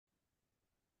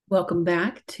Welcome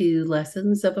back to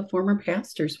Lessons of a Former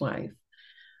Pastor's Wife.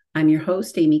 I'm your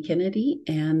host, Amy Kennedy,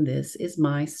 and this is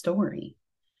my story.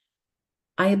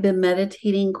 I have been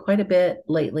meditating quite a bit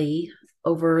lately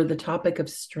over the topic of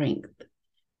strength.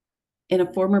 In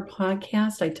a former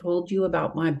podcast, I told you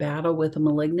about my battle with a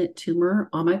malignant tumor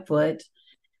on my foot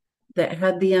that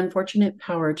had the unfortunate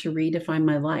power to redefine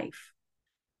my life.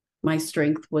 My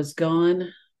strength was gone.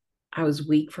 I was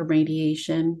weak from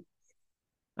radiation.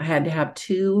 I had to have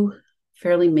two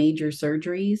fairly major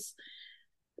surgeries,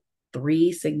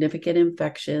 three significant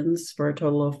infections for a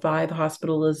total of five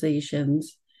hospitalizations,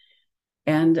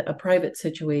 and a private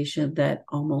situation that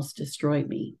almost destroyed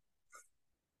me.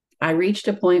 I reached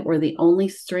a point where the only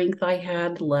strength I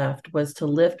had left was to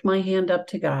lift my hand up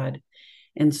to God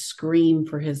and scream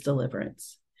for his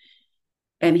deliverance.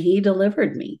 And he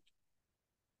delivered me.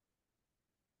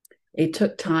 It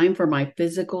took time for my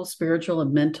physical, spiritual,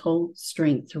 and mental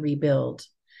strength to rebuild.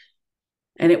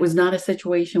 And it was not a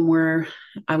situation where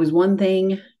I was one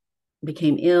thing,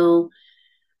 became ill,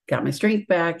 got my strength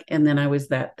back, and then I was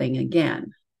that thing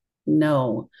again.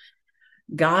 No,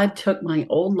 God took my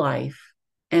old life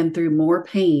and through more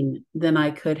pain than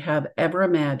I could have ever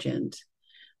imagined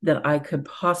that I could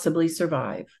possibly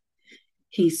survive.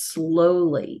 He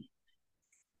slowly,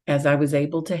 as I was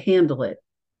able to handle it,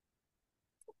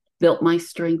 built my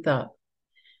strength up.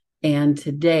 And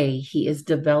today he is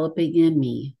developing in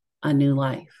me a new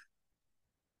life,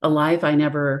 a life I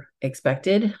never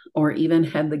expected or even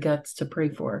had the guts to pray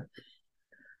for.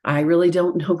 I really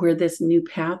don't know where this new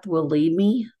path will lead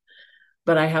me,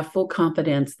 but I have full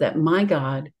confidence that my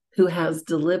God, who has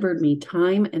delivered me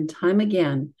time and time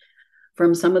again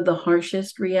from some of the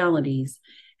harshest realities,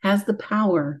 has the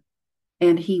power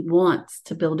and he wants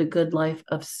to build a good life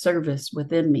of service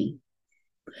within me.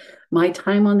 My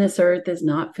time on this earth is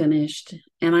not finished,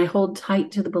 and I hold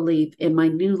tight to the belief in my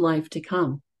new life to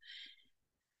come.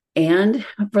 And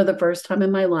for the first time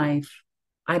in my life,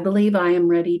 I believe I am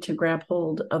ready to grab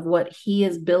hold of what he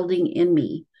is building in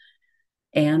me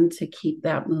and to keep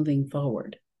that moving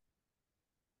forward.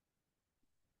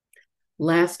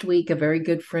 Last week, a very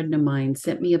good friend of mine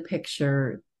sent me a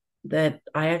picture that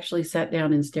I actually sat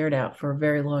down and stared at for a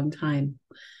very long time.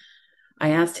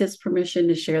 I asked his permission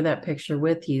to share that picture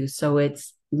with you, so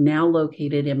it's now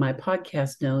located in my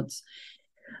podcast notes.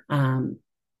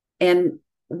 And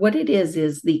what it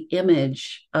is the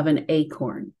image of an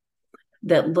acorn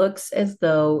that looks as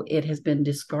though it has been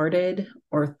discarded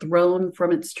or thrown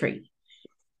from its tree.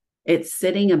 It's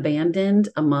sitting abandoned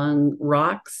among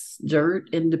rocks,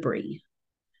 dirt, and debris.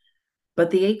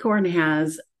 But the acorn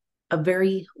has a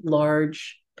very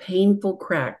large, painful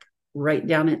crack right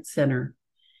down its center.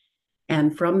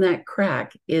 And from that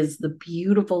crack is the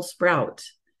beautiful sprout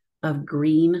of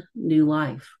green new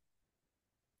life.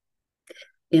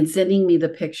 In sending me the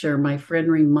picture, my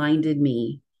friend reminded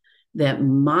me that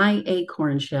my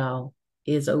acorn shell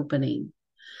is opening,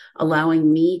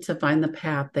 allowing me to find the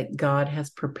path that God has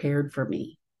prepared for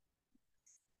me.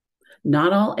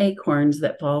 Not all acorns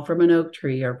that fall from an oak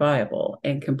tree are viable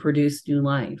and can produce new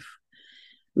life.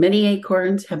 Many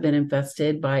acorns have been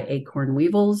infested by acorn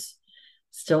weevils.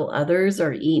 Still others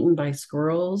are eaten by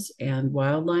squirrels and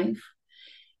wildlife.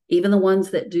 Even the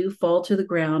ones that do fall to the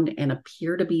ground and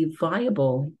appear to be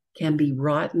viable can be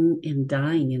rotten and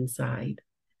dying inside.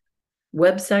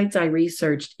 Websites I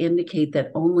researched indicate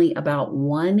that only about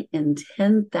 1 in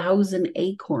 10,000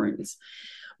 acorns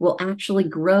will actually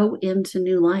grow into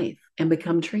new life and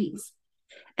become trees.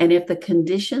 And if the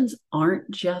conditions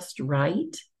aren't just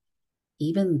right,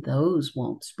 even those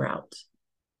won't sprout.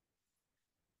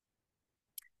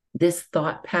 This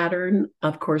thought pattern,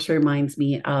 of course, reminds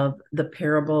me of the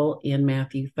parable in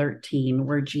Matthew 13,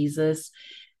 where Jesus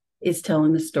is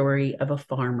telling the story of a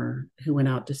farmer who went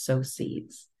out to sow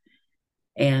seeds.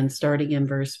 And starting in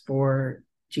verse 4,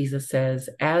 Jesus says,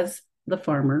 as the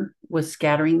farmer was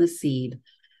scattering the seed,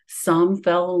 some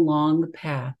fell along the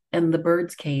path, and the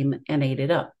birds came and ate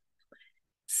it up.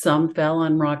 Some fell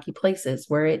on rocky places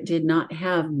where it did not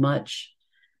have much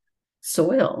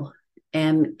soil,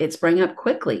 and it sprang up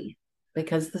quickly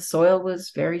because the soil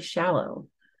was very shallow.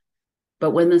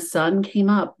 But when the sun came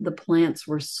up, the plants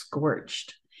were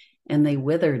scorched and they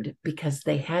withered because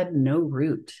they had no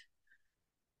root.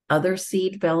 Other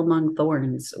seed fell among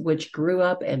thorns, which grew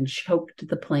up and choked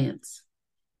the plants.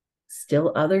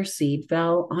 Still other seed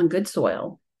fell on good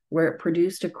soil, where it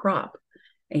produced a crop,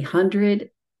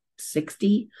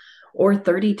 160 or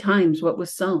 30 times what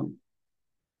was sown.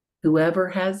 Whoever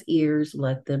has ears,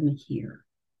 let them hear.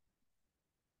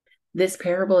 This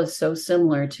parable is so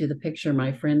similar to the picture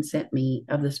my friend sent me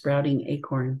of the sprouting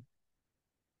acorn.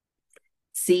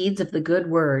 Seeds of the good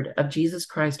word of Jesus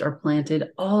Christ are planted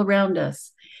all around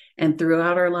us and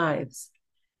throughout our lives.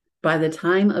 By the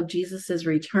time of Jesus'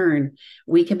 return,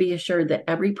 we can be assured that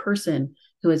every person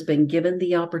who has been given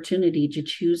the opportunity to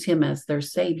choose him as their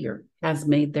savior has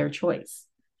made their choice.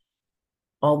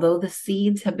 Although the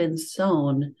seeds have been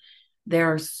sown,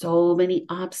 there are so many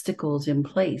obstacles in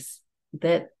place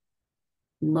that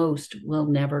most will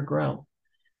never grow.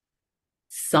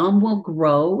 Some will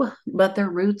grow, but their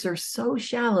roots are so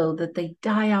shallow that they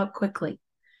die out quickly.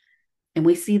 And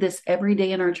we see this every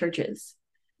day in our churches.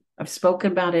 I've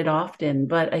spoken about it often,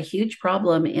 but a huge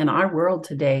problem in our world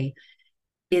today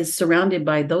is surrounded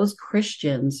by those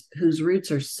Christians whose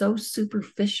roots are so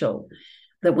superficial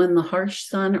that when the harsh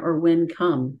sun or wind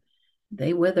come,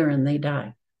 they wither and they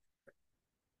die.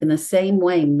 In the same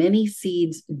way, many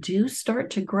seeds do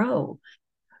start to grow,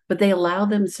 but they allow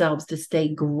themselves to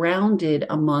stay grounded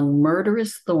among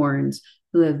murderous thorns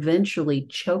who eventually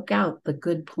choke out the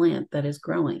good plant that is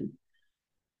growing.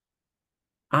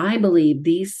 I believe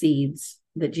these seeds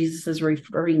that Jesus is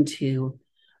referring to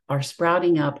are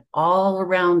sprouting up all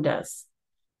around us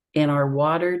in our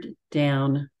watered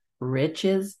down,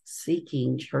 riches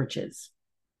seeking churches.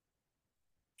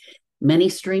 Many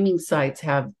streaming sites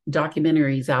have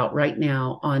documentaries out right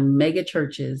now on mega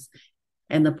churches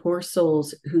and the poor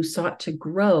souls who sought to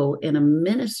grow in a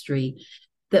ministry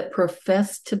that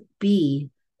professed to be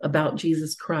about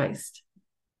Jesus Christ.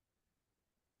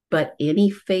 But any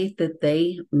faith that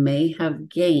they may have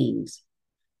gained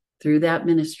through that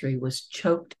ministry was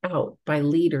choked out by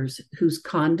leaders whose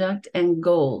conduct and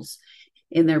goals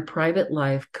in their private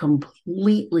life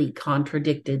completely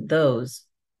contradicted those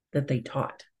that they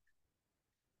taught.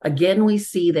 Again, we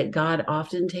see that God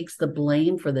often takes the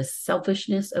blame for the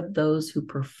selfishness of those who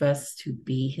profess to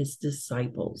be his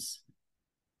disciples.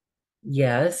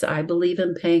 Yes, I believe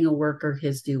in paying a worker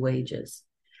his due wages.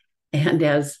 And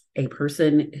as a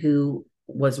person who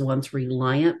was once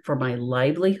reliant for my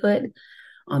livelihood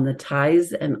on the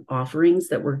tithes and offerings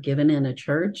that were given in a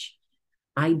church,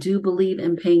 I do believe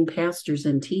in paying pastors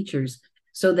and teachers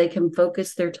so they can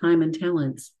focus their time and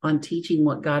talents on teaching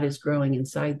what God is growing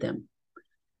inside them.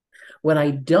 What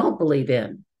I don't believe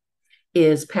in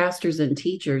is pastors and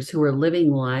teachers who are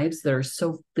living lives that are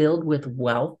so filled with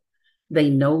wealth, they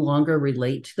no longer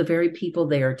relate to the very people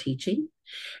they are teaching.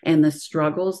 And the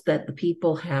struggles that the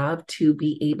people have to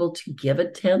be able to give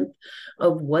a tenth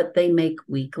of what they make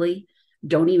weekly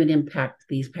don't even impact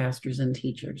these pastors and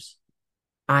teachers.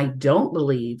 I don't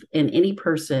believe in any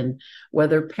person,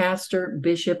 whether pastor,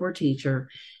 bishop, or teacher,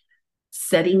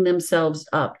 setting themselves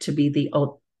up to be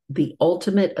the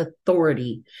ultimate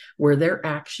authority where their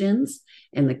actions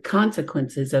and the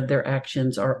consequences of their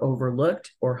actions are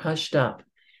overlooked or hushed up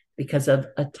because of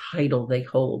a title they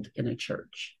hold in a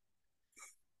church.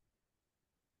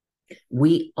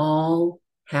 We all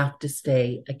have to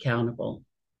stay accountable.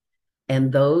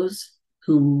 And those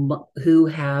who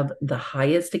have the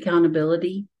highest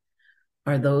accountability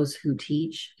are those who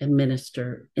teach and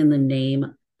minister in the name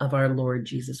of our Lord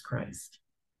Jesus Christ.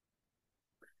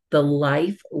 The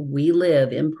life we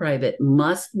live in private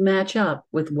must match up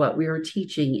with what we are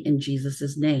teaching in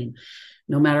Jesus' name,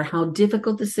 no matter how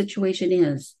difficult the situation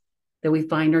is that we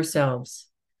find ourselves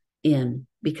in,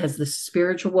 because the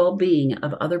spiritual well-being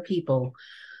of other people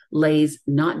lays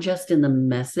not just in the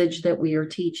message that we are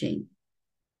teaching,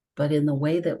 but in the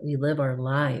way that we live our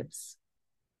lives.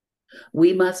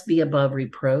 We must be above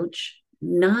reproach,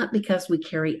 not because we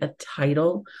carry a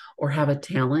title or have a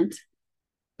talent,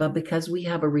 but because we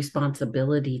have a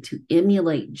responsibility to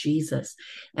emulate Jesus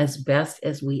as best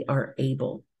as we are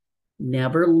able,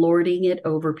 never lording it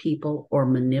over people or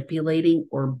manipulating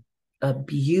or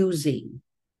abusing.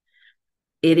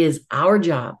 It is our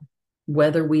job,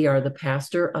 whether we are the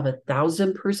pastor of a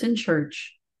 1,000-person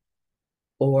church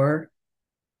or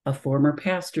a former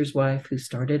pastor's wife who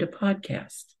started a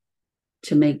podcast,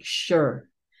 to make sure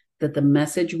that the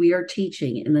message we are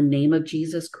teaching in the name of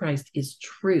Jesus Christ is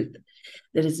truth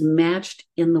that is matched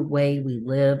in the way we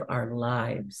live our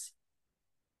lives.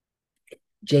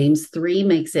 James 3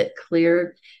 makes it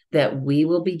clear that we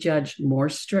will be judged more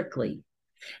strictly.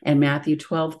 And Matthew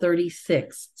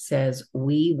 12:36 says,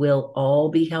 we will all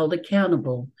be held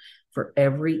accountable for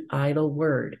every idle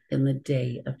word in the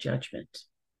day of judgment.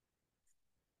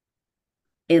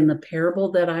 In the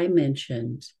parable that I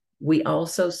mentioned, we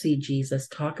also see Jesus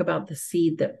talk about the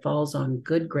seed that falls on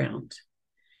good ground,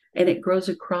 and it grows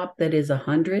a crop that is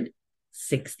 100,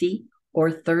 60,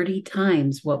 or 30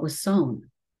 times what was sown.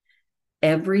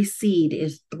 Every seed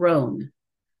is thrown,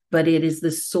 but it is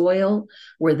the soil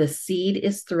where the seed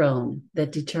is thrown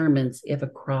that determines if a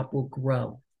crop will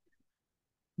grow.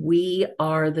 We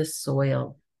are the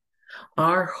soil.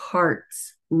 Our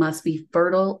hearts must be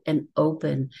fertile and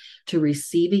open to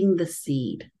receiving the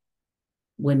seed.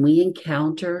 When we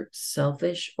encounter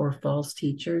selfish or false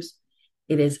teachers,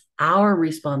 it is our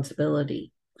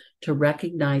responsibility to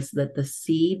recognize that the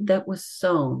seed that was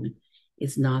sown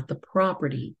is not the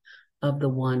property of the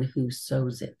one who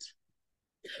sows it.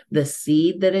 The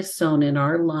seed that is sown in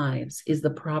our lives is the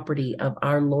property of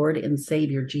our Lord and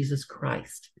Savior, Jesus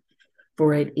Christ,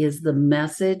 for it is the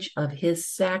message of his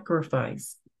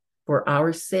sacrifice for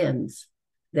our sins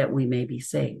that we may be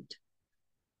saved.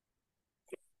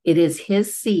 It is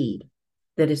his seed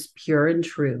that is pure and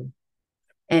true.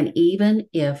 And even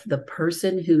if the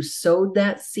person who sowed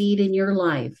that seed in your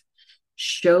life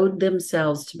showed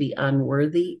themselves to be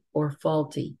unworthy or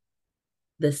faulty,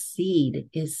 the seed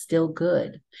is still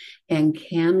good and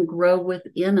can grow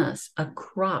within us a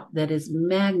crop that is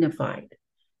magnified.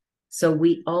 So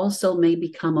we also may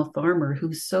become a farmer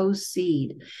who sows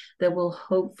seed that will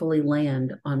hopefully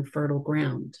land on fertile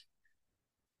ground.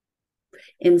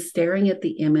 In staring at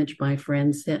the image my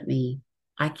friend sent me,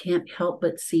 I can't help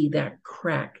but see that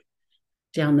crack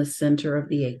down the center of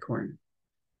the acorn.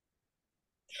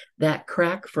 That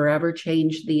crack forever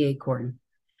changed the acorn,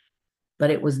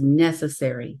 but it was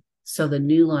necessary so the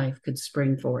new life could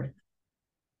spring forth.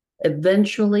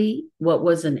 Eventually, what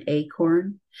was an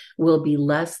acorn will be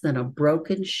less than a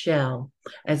broken shell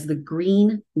as the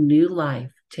green new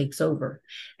life takes over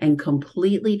and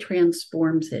completely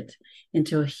transforms it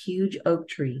into a huge oak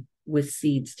tree with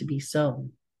seeds to be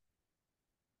sown.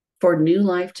 For new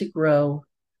life to grow,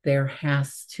 there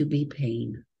has to be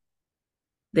pain.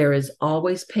 There is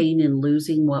always pain in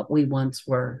losing what we once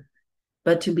were.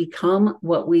 But to become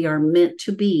what we are meant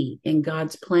to be in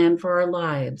God's plan for our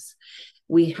lives,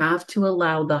 we have to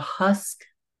allow the husk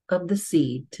of the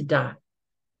seed to die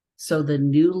so the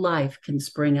new life can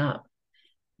spring up,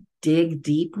 dig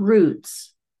deep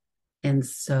roots, and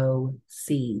sow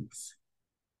seeds.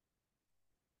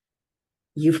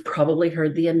 You've probably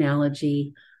heard the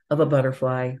analogy of a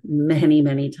butterfly many,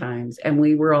 many times, and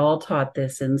we were all taught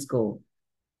this in school.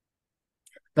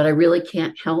 But I really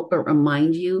can't help but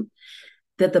remind you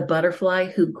that the butterfly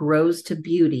who grows to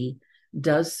beauty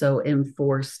does so in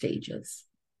 4 stages.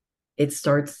 It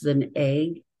starts as an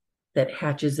egg that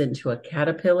hatches into a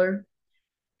caterpillar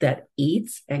that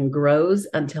eats and grows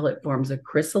until it forms a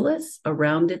chrysalis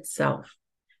around itself.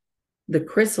 The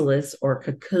chrysalis or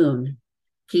cocoon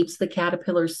keeps the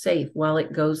caterpillar safe while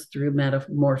it goes through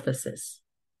metamorphosis.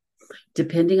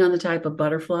 Depending on the type of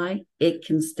butterfly, it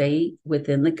can stay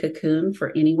within the cocoon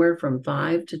for anywhere from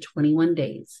 5 to 21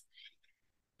 days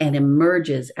and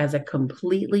emerges as a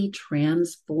completely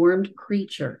transformed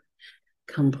creature,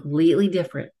 completely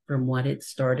different from what it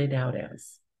started out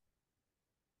as.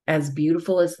 As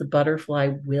beautiful as the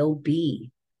butterfly will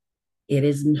be, it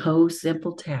is no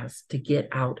simple task to get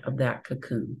out of that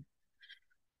cocoon.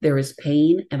 There is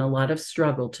pain and a lot of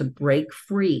struggle to break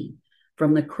free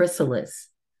from the chrysalis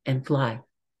and fly.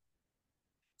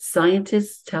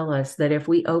 Scientists tell us that if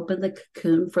we open the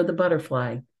cocoon for the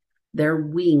butterfly, their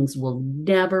wings will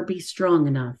never be strong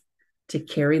enough to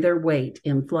carry their weight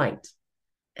in flight,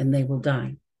 and they will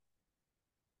die.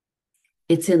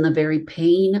 It's in the very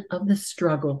pain of the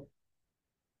struggle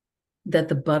that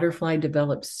the butterfly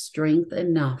develops strength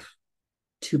enough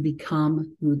to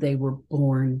become who they were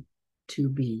born to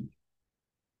be.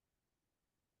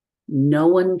 No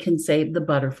one can save the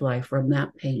butterfly from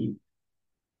that pain,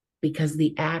 because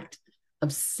the act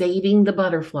of saving the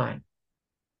butterfly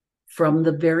from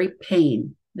the very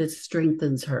pain that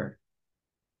strengthens her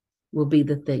will be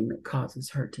the thing that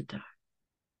causes her to die.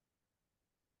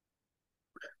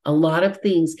 A lot of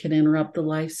things can interrupt the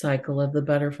life cycle of the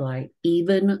butterfly,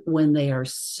 even when they are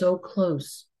so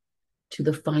close to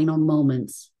the final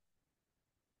moments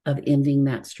of ending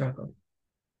that struggle.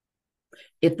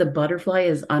 If the butterfly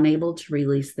is unable to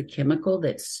release the chemical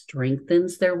that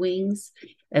strengthens their wings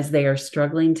as they are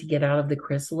struggling to get out of the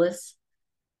chrysalis,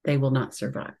 they will not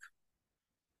survive.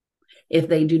 If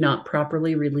they do not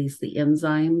properly release the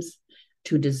enzymes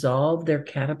to dissolve their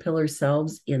caterpillar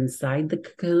cells inside the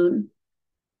cocoon,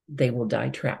 they will die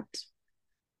trapped.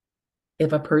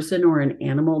 If a person or an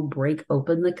animal break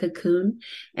open the cocoon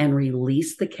and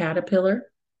release the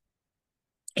caterpillar,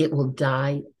 it will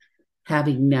die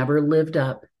having never lived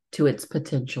up to its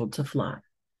potential to fly.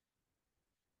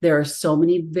 There are so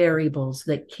many variables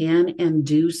that can and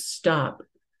do stop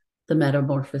the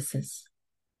metamorphosis.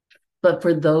 But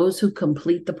for those who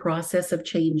complete the process of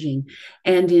changing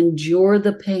and endure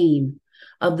the pain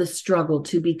of the struggle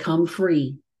to become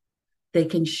free, they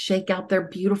can shake out their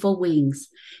beautiful wings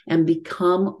and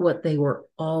become what they were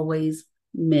always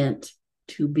meant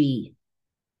to be.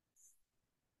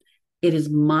 It is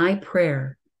my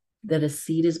prayer that a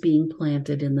seed is being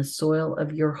planted in the soil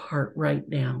of your heart right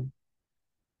now,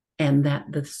 and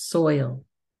that the soil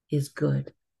is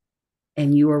good,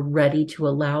 and you are ready to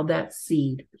allow that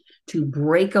seed to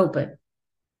break open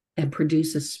and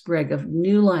produce a sprig of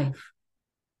new life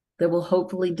that will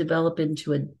hopefully develop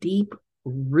into a deep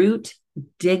root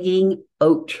digging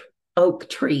oak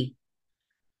tree.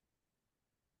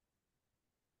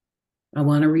 I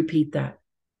want to repeat that.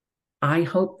 I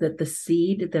hope that the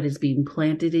seed that is being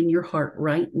planted in your heart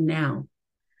right now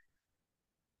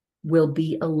will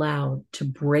be allowed to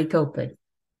break open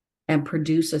and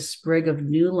produce a sprig of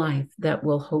new life that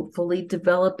will hopefully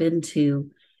develop into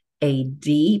a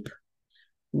deep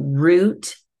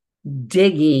root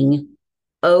digging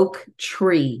oak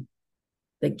tree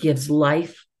that gives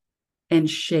life and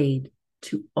shade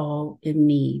to all in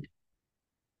need.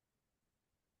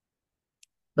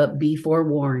 But be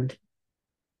forewarned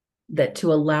that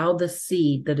to allow the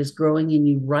seed that is growing in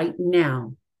you right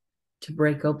now to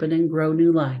break open and grow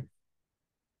new life,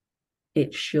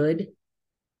 it should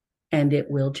and it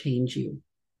will change you.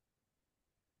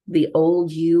 The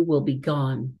old you will be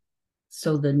gone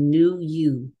so the new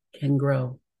you can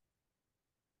grow.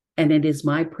 And it is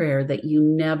my prayer that you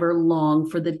never long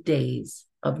for the days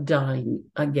of dying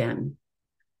again.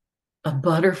 A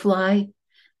butterfly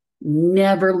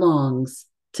never longs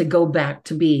to go back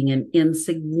to being an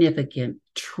insignificant,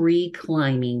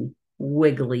 tree-climbing,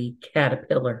 wiggly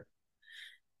caterpillar.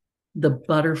 The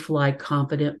butterfly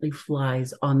confidently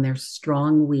flies on their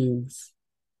strong wings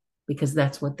because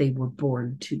that's what they were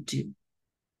born to do.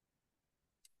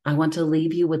 I want to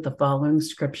leave you with the following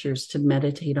scriptures to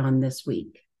meditate on this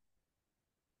week.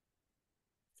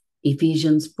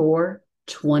 Ephesians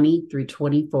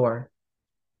 4:20-24.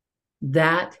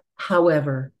 That,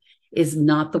 however, is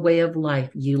not the way of life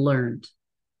you learned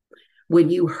when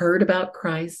you heard about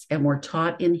Christ and were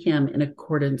taught in him in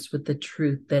accordance with the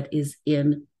truth that is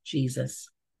in Jesus.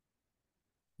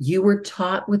 You were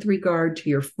taught with regard to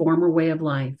your former way of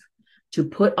life to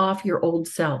put off your old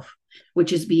self,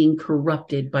 which is being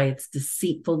corrupted by its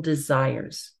deceitful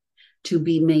desires, to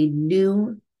be made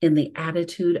new in the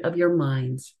attitude of your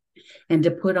minds, and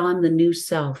to put on the new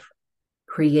self,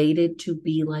 created to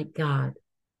be like God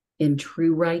in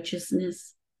true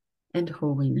righteousness and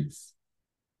holiness.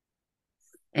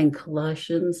 And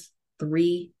Colossians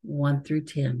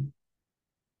 3:1-10.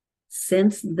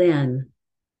 Since then,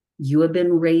 you have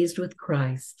been raised with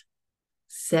Christ.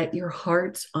 Set your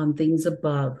hearts on things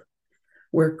above,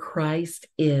 where Christ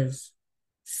is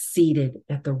seated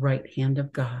at the right hand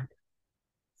of God.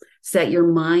 Set your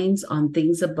minds on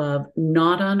things above,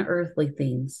 not on earthly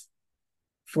things,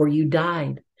 for you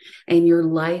died, and your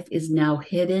life is now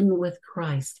hidden with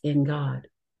Christ in God.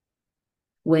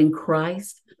 When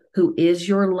Christ, who is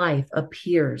your life,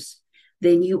 appears,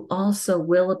 then you also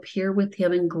will appear with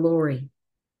him in glory.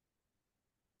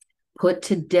 Put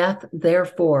to death,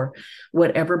 therefore,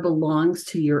 whatever belongs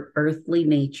to your earthly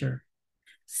nature: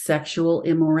 sexual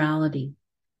immorality,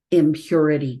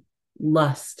 impurity,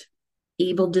 lust,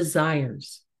 evil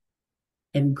desires,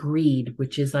 and greed,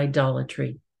 which is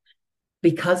idolatry.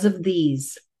 Because of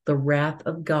these, the wrath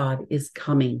of God is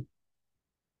coming.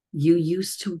 You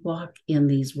used to walk in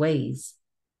these ways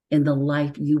in the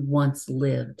life you once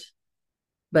lived.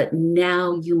 But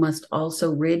now you must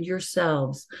also rid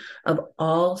yourselves of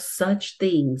all such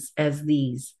things as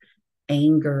these: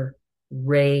 anger,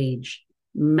 rage,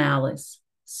 malice,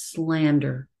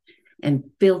 slander, and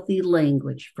filthy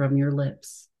language from your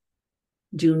lips.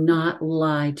 Do not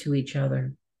lie to each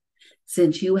other,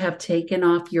 since you have taken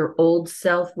off your old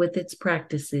self with its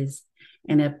practices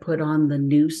and have put on the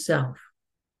new self,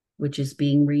 which is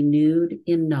being renewed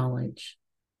in knowledge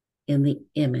in the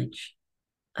image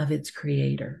of its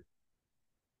creator.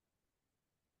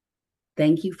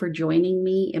 Thank you for joining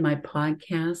me in my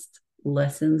podcast,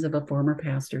 Lessons of a Former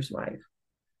Pastor's Wife.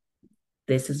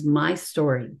 This is my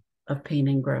story of pain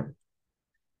and growth.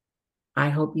 I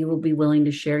hope you will be willing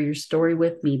to share your story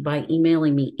with me by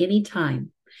emailing me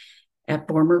anytime at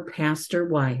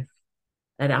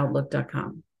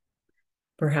formerpastorwife@outlook.com.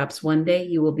 Perhaps one day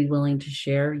you will be willing to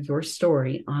share your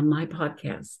story on my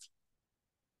podcast.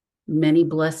 Many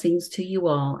blessings to you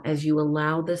all as you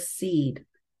allow the seed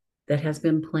that has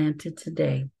been planted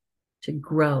today to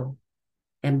grow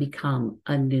and become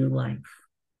a new life.